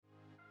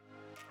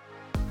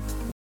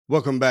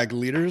Welcome back,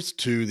 leaders,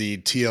 to the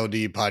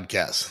TLD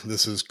podcast.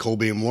 This is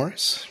Colby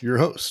Morris, your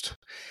host.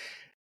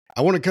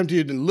 I want to come to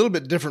you a little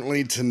bit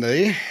differently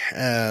today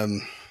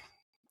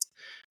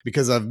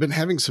because I've been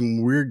having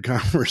some weird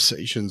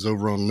conversations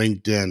over on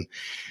LinkedIn.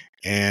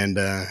 And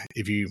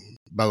if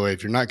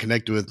you're not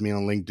connected with me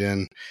on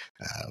LinkedIn,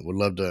 would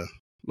love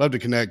to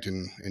connect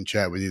and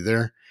chat with you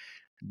there.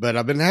 But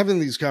I've been having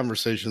these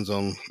conversations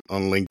on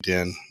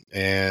LinkedIn,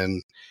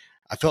 and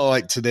I felt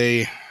like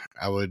today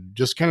I would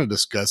just kind of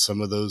discuss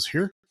some of those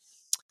here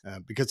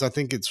because I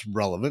think it's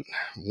relevant.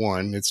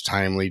 One, it's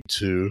timely.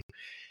 Two,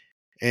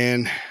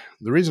 and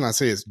the reason I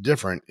say it's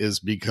different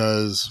is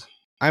because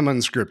I'm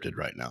unscripted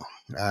right now.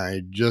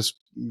 I just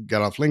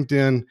got off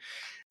LinkedIn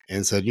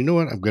and said, you know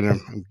what,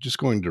 I'm just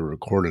going to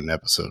record an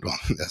episode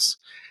on this,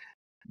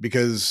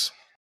 because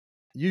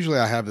usually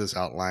I have this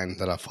outline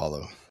that I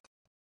follow,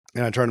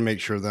 and I try to make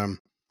sure that I'm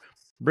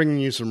bringing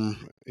you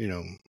some,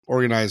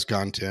 organized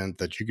content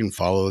that you can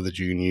follow, that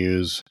you can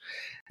use,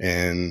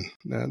 and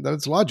that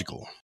it's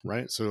logical,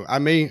 right? So I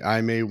may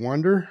be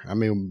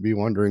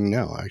wondering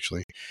now,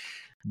 actually,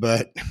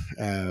 but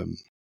I'm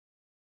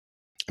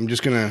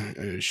just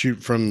gonna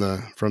shoot from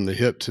the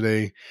hip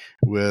today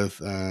with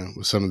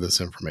some of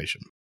this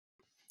information.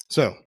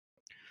 So,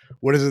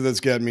 what is it that's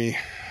got me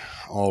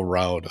all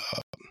riled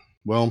up?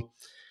 Well,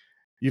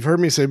 you've heard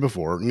me say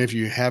before, and if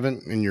you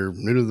haven't and you're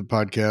new to the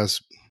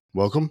podcast,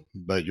 welcome,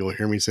 but you'll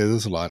hear me say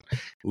this a lot.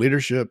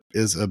 Leadership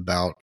is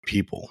about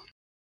people.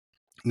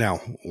 Now,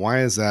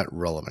 why is that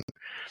relevant?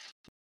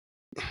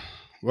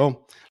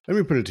 Well, let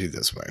me put it to you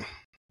this way.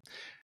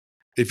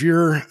 If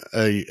you're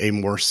a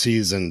more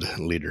seasoned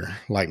leader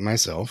like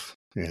myself,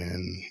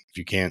 and if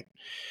you can't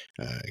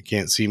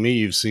see me,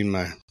 you've seen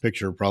my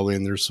picture probably,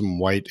 and there's some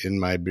white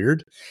in my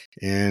beard,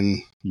 and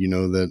you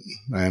know that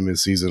I am a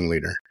seasoned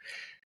leader.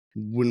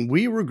 When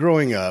we were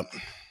growing up,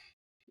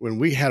 when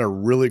we had a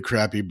really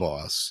crappy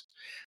boss,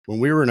 when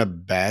we were in a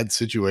bad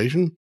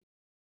situation,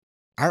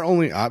 our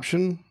only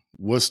option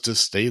was to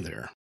stay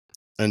there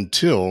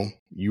until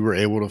you were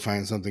able to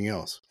find something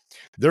else.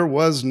 There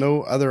was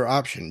no other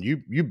option.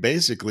 You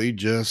basically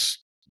just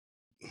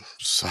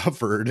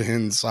suffered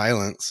in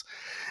silence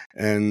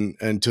and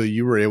until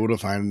you were able to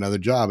find another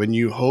job, and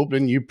you hoped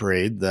and you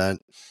prayed that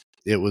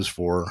it was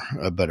for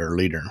a better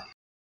leader.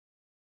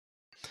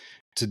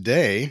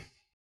 Today,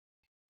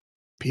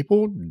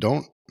 people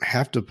don't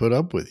have to put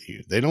up with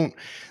you. They don't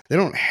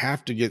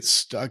have to get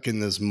stuck in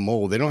this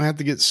mold. They don't have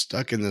to get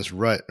stuck in this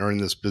rut or in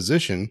this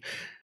position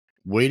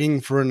waiting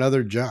for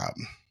another job.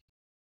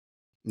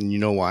 And you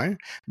know why?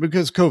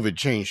 Because COVID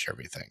changed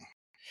everything.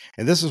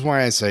 And this is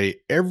why I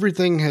say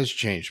everything has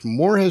changed.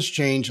 More has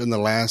changed in the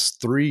last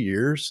 3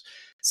 years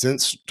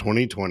since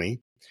 2020.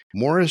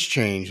 More has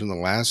changed in the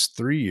last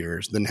 3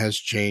 years than has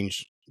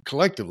changed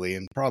collectively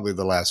in probably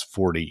the last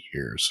 40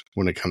 years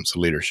when it comes to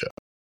leadership.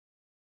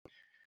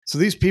 So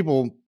these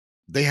people,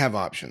 they have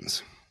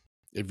options.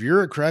 If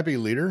you're a crappy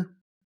leader,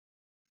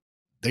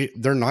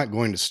 they're not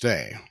going to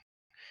stay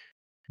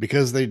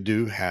because they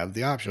do have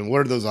the option.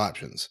 What are those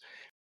options?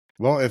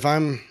 Well, if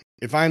I'm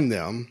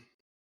them,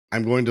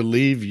 I'm going to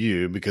leave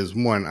you because,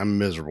 one, I'm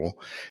miserable,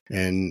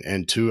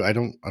 and two, I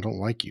don't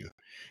like you.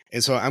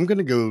 And so I'm going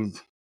to go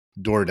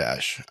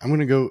DoorDash. I'm going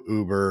to go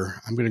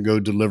Uber. I'm going to go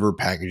deliver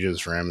packages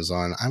for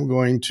Amazon. I'm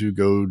going to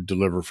go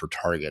deliver for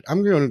Target.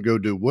 I'm going to go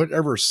do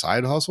whatever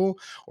side hustle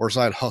or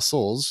side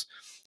hustles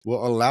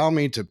will allow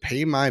me to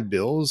pay my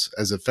bills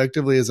as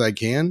effectively as I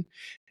can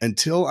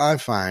until I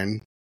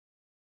find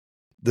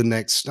the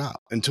next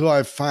stop, until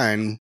I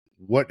find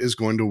what is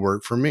going to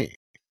work for me.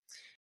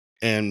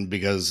 And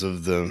because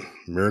of the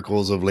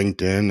miracles of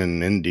LinkedIn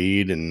and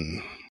Indeed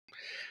and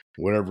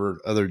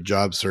whatever other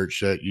job search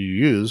that you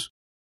use,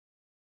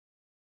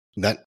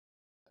 that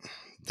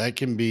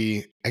can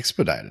be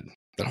expedited.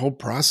 That whole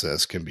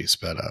process can be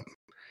sped up.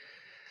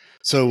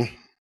 So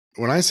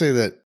when I say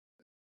that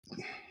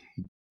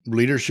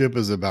leadership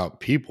is about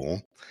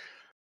people,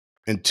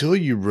 until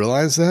you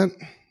realize that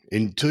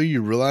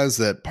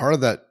part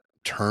of that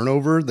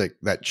turnover,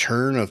 that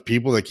churn of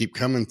people that keep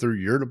coming through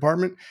your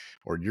department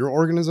or your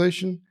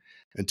organization,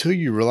 until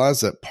you realize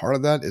that part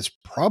of that is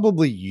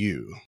probably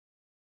you're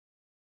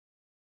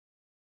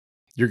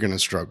going to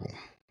struggle.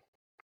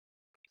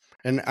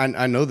 And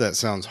I know that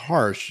sounds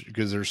harsh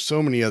because there's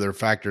so many other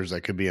factors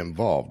that could be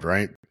involved,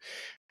 right?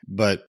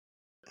 But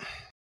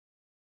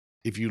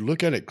if you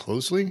look at it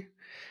closely,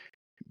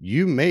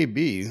 you may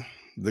be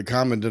the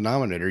common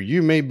denominator.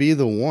 You may be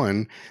the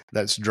one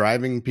that's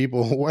driving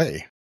people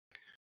away,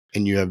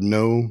 and you have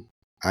no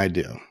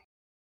idea.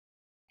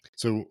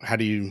 So how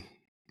do you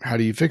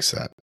fix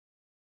that?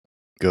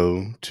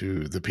 Go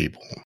to the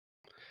people.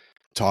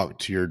 Talk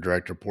to your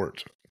direct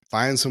reports.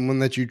 Find someone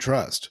that you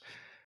trust.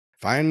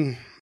 Find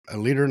a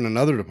leader in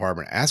another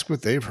department. Ask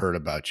what they've heard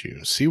about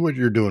you. See what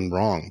you're doing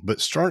wrong, but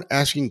start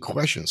asking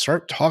questions.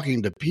 Start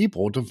talking to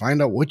people to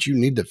find out what you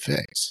need to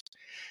fix.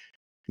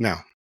 Now,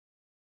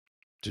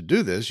 to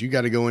do this, you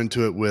got to go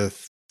into it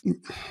with,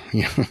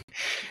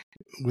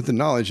 with the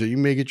knowledge that you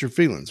may get your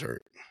feelings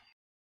hurt.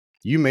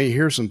 You may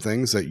hear some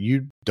things that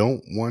you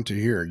don't want to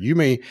hear. You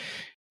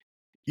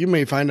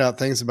may find out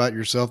things about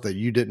yourself that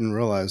you didn't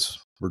realize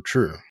were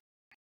true.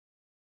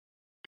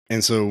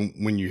 And so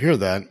when you hear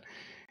that,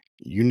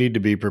 you need to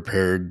be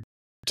prepared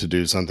to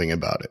do something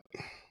about it.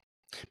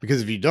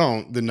 Because if you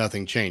don't, then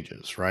nothing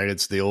changes, right?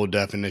 It's the old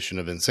definition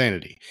of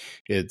insanity.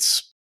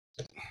 It's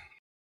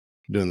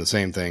doing the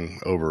same thing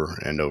over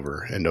and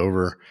over and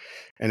over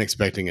and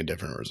expecting a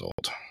different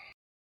result.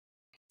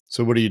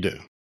 So what do?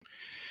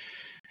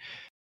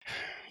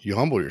 You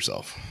humble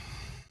yourself,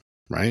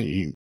 right?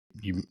 You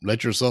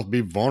let yourself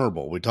be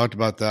vulnerable. We talked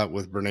about that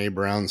with Brene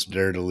Brown's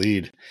Dare to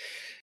Lead.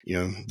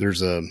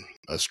 There's a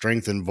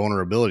strength in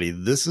vulnerability.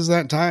 This is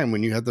that time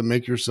when you have to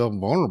make yourself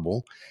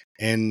vulnerable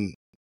and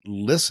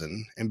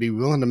listen and be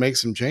willing to make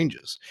some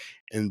changes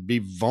and be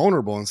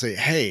vulnerable and say,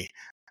 hey,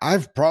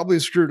 I've probably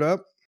screwed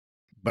up,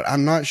 but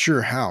I'm not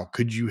sure how.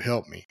 Could you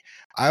help me?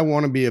 I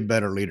want to be a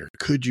better leader.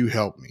 Could you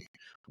help me?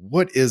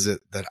 What is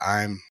it that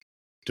I'm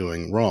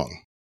doing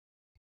wrong?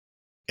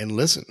 And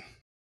listen.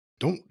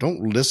 Don't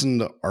listen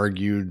to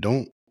argue.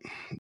 Don't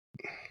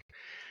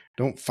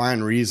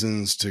find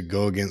reasons to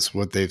go against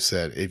what they've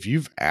said. If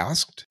you've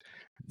asked,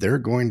 they're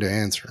going to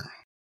answer.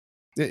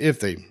 If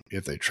they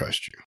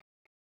trust you.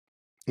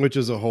 Which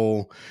is a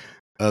whole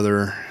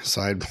other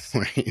side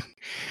point.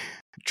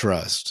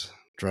 Trust.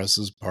 Trust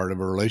is part of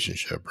a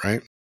relationship,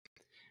 right?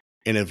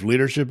 And if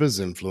leadership is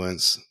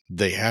influence,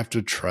 they have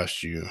to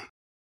trust you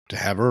to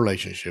have a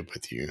relationship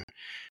with you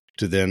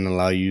to then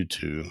allow you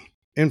to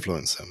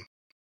influence them.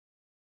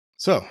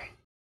 So,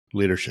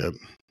 leadership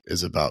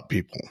is about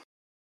people.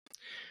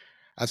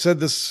 I've said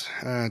this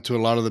to a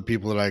lot of the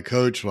people that I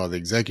coach, a lot of the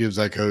executives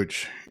I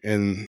coach,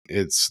 and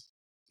it's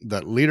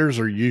that leaders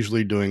are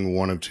usually doing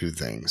one of two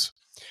things.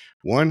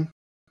 One,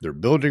 they're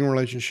building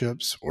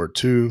relationships, or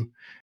two,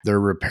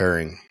 they're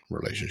repairing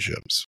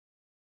relationships.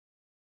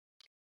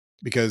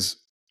 Because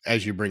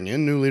as you bring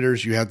in new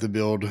leaders, you have to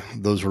build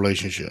those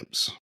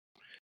relationships.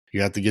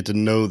 You have to get to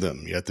know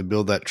them. You have to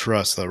build that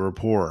trust, that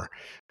rapport,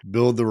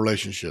 build the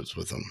relationships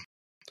with them.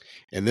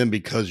 And then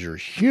because you're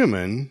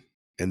human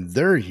and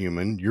they're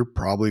human, you're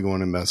probably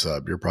going to mess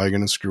up. You're probably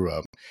going to screw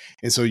up.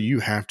 And so you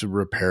have to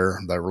repair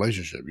that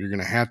relationship. You're going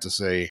to have to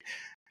say,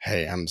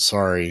 hey, I'm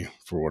sorry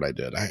for what I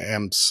did. I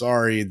am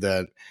sorry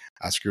that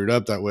I screwed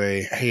up that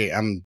way. Hey,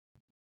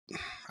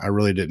 I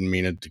really didn't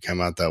mean it to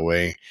come out that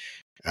way.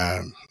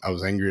 I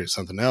was angry at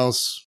something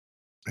else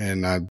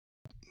and I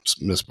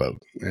misspoke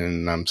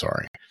and I'm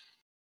sorry.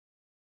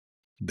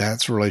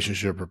 That's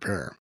relationship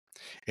repair.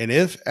 And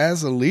if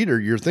as a leader,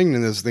 you're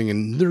thinking this thing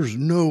and there's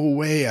no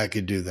way I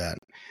could do that,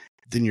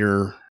 then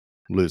you're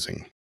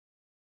losing.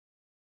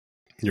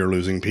 You're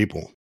losing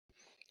people.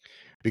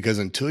 Because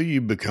until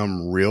you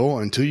become real,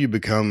 until you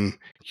become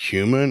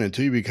human,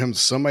 until you become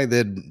somebody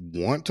that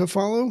want to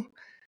follow,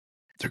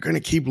 they're going to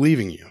keep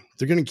leaving you.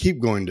 They're going to keep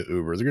going to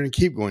Uber. They're going to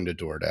keep going to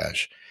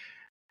DoorDash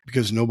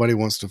because nobody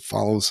wants to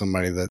follow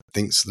somebody that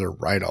thinks they're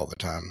right all the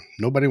time.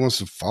 Nobody wants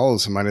to follow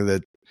somebody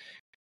that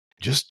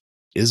just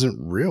isn't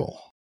real.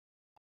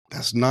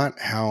 That's not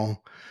how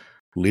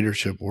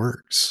leadership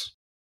works.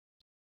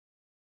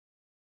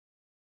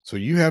 So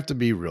you have to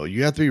be real.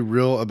 You have to be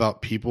real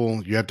about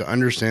people. You have to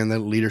understand that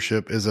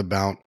leadership is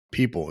about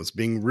people. It's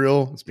being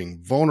real. It's being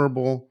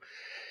vulnerable.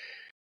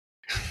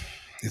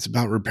 It's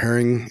about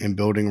repairing and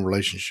building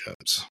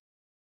relationships.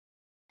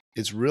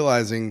 It's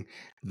realizing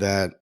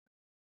that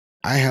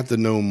I have to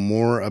know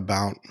more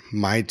about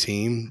my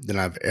team than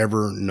I've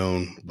ever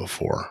known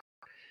before.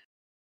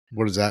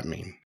 What does that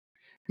mean?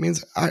 It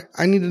means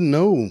I need to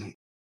know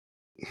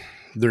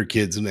their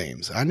kids'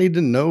 names. I need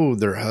to know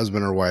their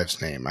husband or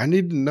wife's name. I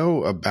need to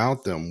know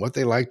about them, what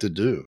they like to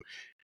do.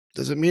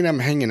 Does it mean I'm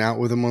hanging out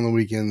with them on the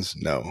weekends?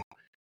 No,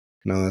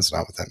 that's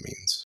not what that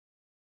means.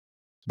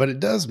 But it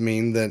does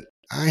mean that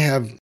I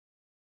have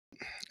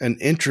an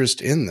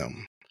interest in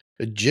them,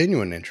 a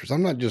genuine interest.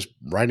 I'm not just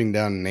writing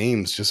down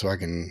names just so I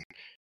can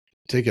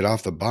take it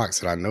off the box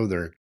that I know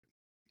their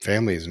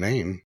family's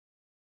name.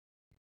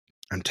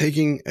 I'm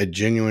taking a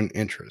genuine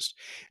interest.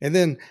 And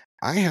then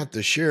I have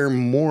to share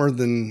more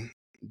than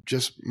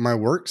just my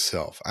work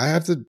self. I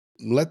have to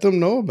let them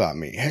know about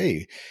me.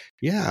 Hey,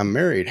 yeah, I'm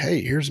married.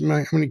 Hey, here's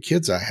how many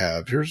kids I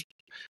have. Here's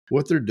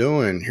what they're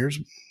doing. Here's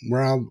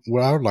what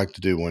I would like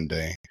to do one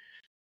day.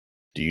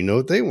 Do you know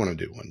what they want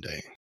to do one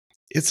day?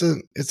 It's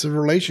a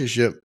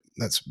relationship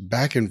that's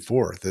back and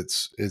forth.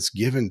 It's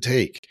give and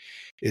take.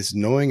 It's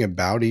knowing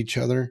about each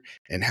other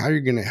and how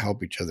you're going to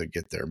help each other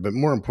get there. But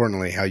more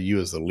importantly, how you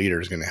as the leader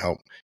is going to help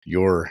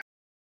your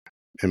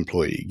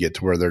employee get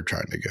to where they're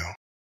trying to go.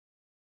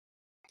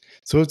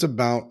 So it's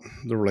about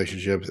the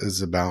relationships.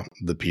 It's about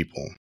the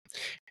people.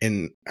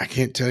 And I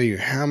can't tell you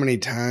how many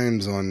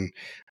times on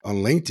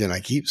LinkedIn,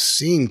 I keep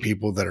seeing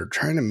people that are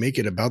trying to make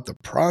it about the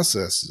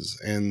processes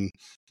and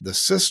the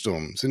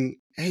systems. And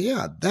hey,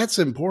 yeah, that's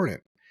important.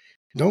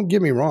 Don't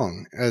get me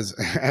wrong. As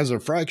a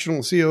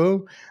fractional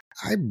COO,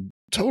 I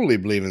totally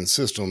believe in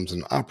systems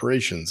and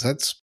operations.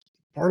 That's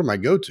part of my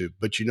go-to.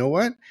 But you know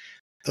what?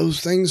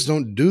 Those things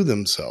don't do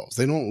themselves.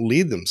 They don't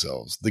lead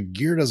themselves. The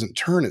gear doesn't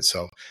turn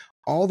itself.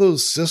 all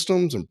those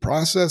systems and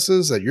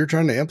processes that you're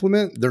trying to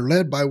implement, they're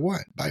led by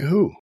what? By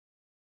who?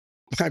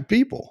 By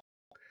people.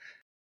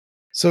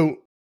 So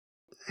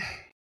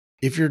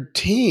if your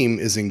team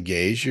is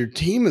engaged, your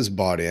team is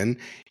bought in,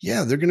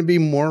 yeah, they're going to be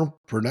more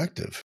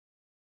productive.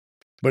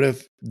 But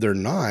if they're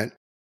not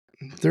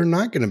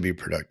going to be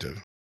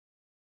productive.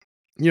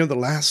 The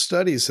last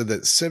study said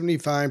that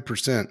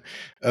 75%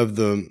 of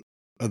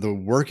the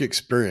work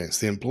experience,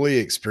 the employee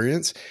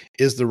experience,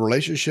 is the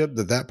relationship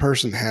that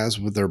person has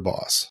with their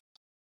boss.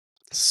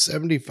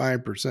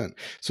 75%.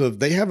 So if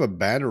they have a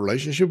bad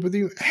relationship with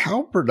you,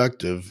 how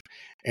productive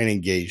and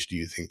engaged do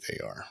you think they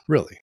are?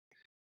 Really?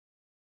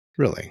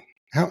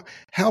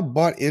 How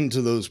bought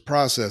into those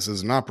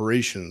processes and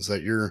operations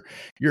that you're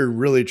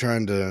really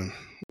trying to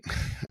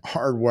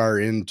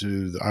hardwire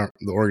into the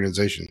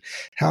organization?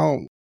 How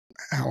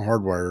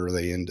hardwired are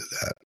they into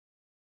that?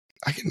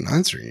 I can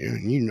answer you,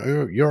 and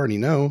you already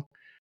know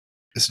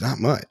it's not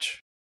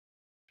much,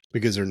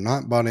 because they're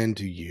not bought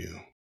into you.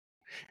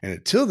 And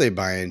until they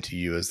buy into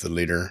you as the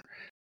leader,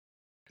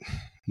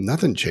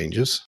 nothing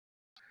changes.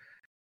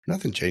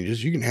 Nothing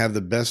changes. You can have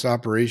the best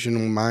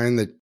operational mind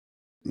that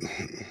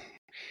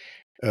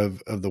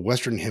of the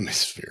Western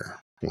Hemisphere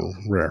or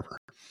wherever.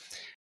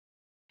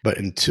 But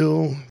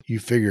until you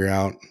figure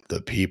out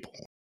the people,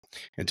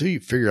 until you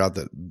figure out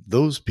that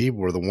those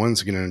people are the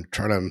ones going to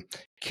try to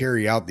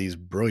carry out these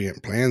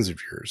brilliant plans of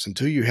yours,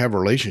 until you have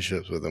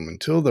relationships with them,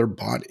 until they're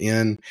bought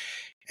in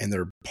and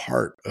they're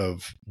part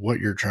of what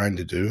you're trying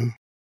to do,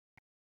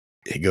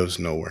 it goes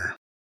nowhere.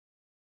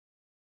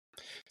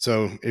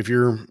 So if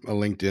you're a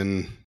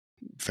LinkedIn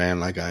fan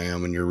like I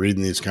am and you're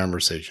reading these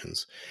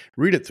conversations,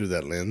 read it through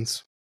that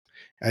lens.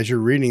 As you're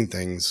reading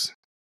things,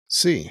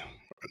 see,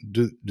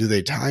 do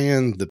they tie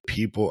in the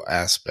people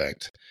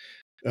aspect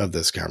of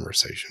this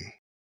conversation?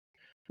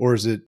 Or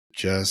is it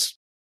just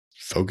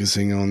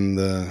focusing on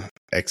the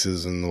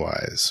X's and the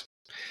Y's?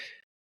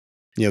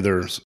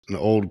 There's an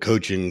old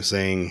coaching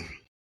saying,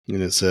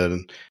 and it said,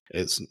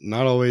 it's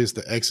not always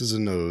the X's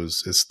and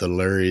O's, it's the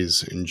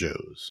Larrys and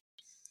Joes.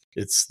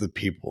 It's the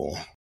people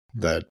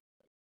that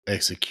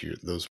execute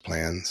those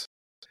plans.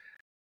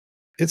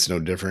 It's no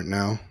different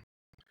now.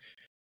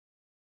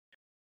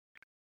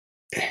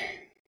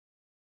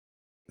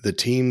 The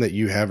team that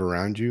you have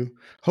around you,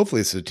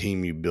 hopefully it's the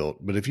team you built,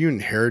 but if you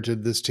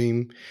inherited this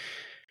team,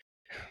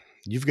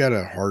 you've got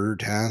a harder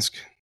task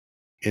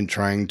in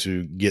trying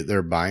to get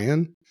their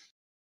buy-in,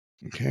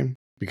 okay?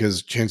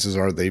 Because chances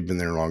are they've been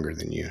there longer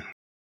than you.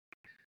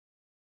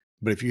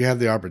 But if you have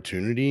the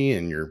opportunity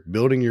and you're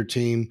building your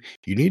team,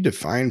 you need to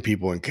find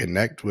people and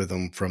connect with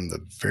them from the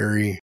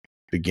very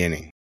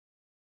beginning,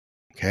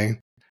 okay?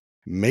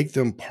 Make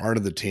them part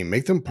of the team.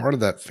 Make them part of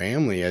that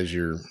family as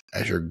you're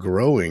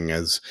growing,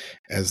 as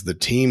the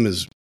team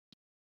is,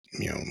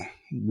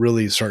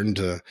 really starting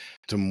to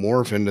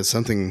morph into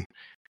something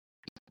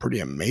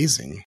pretty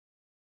amazing.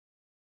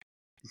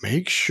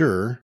 Make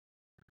sure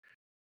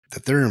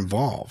that they're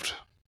involved.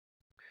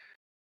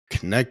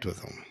 Connect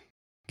with them.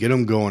 Get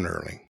them going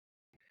early.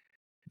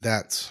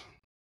 That's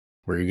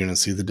where you're going to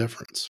see the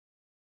difference.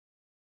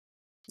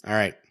 All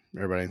right,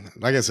 everybody.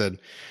 Like I said,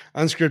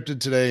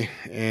 unscripted today,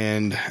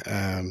 and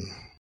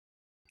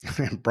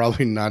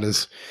probably not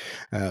as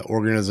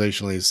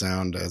organizationally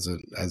sound as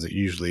it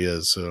usually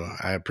is. So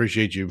I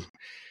appreciate you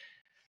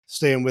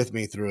staying with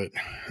me through it.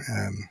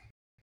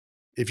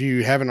 If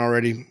you haven't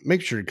already,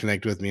 make sure to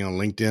connect with me on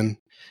LinkedIn.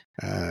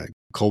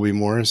 Colby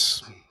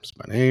Morris is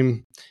my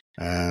name.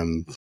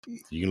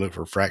 You can look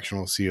for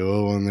Fractional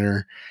COO on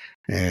there.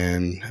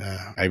 And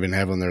I even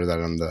have on there that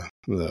I'm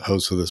the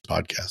host of this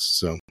podcast.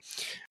 So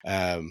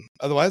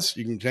otherwise,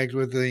 you can connect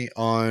with me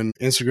on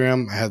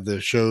Instagram. I have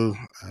the show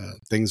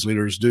Things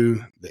Leaders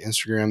Do, the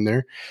Instagram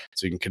there.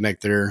 So you can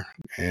connect there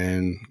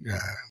and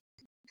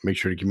make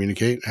sure to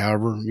communicate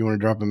however you want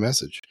to drop a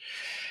message.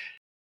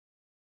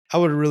 I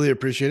would really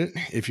appreciate it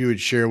if you would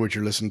share what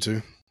you're listening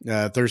to.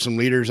 If there's some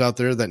leaders out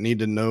there that need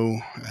to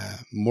know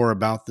more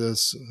about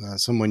this,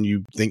 someone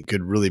you think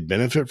could really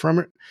benefit from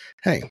it,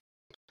 hey,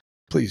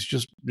 please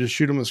just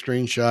shoot them a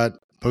screenshot,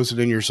 post it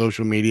in your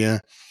social media,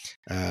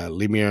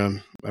 leave me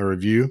a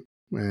review,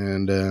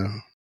 and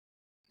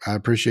I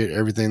appreciate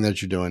everything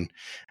that you're doing.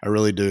 I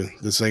really do.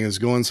 This thing is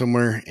going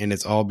somewhere, and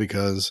it's all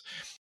because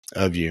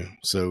of you.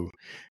 So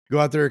go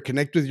out there,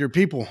 connect with your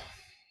people,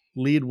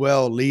 lead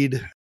well,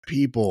 lead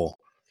people,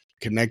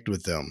 connect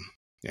with them.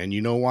 And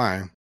you know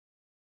why?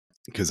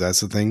 Because that's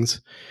the things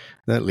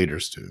that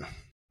leaders do.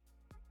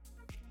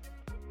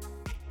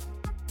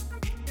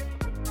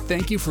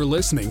 Thank you for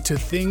listening to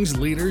Things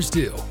Leaders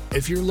Do.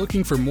 If you're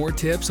looking for more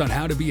tips on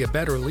how to be a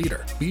better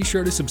leader, be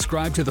sure to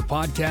subscribe to the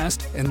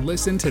podcast and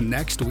listen to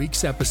next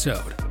week's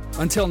episode.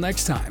 Until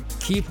next time,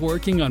 keep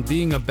working on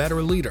being a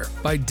better leader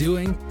by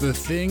doing the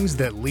things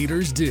that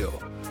leaders do.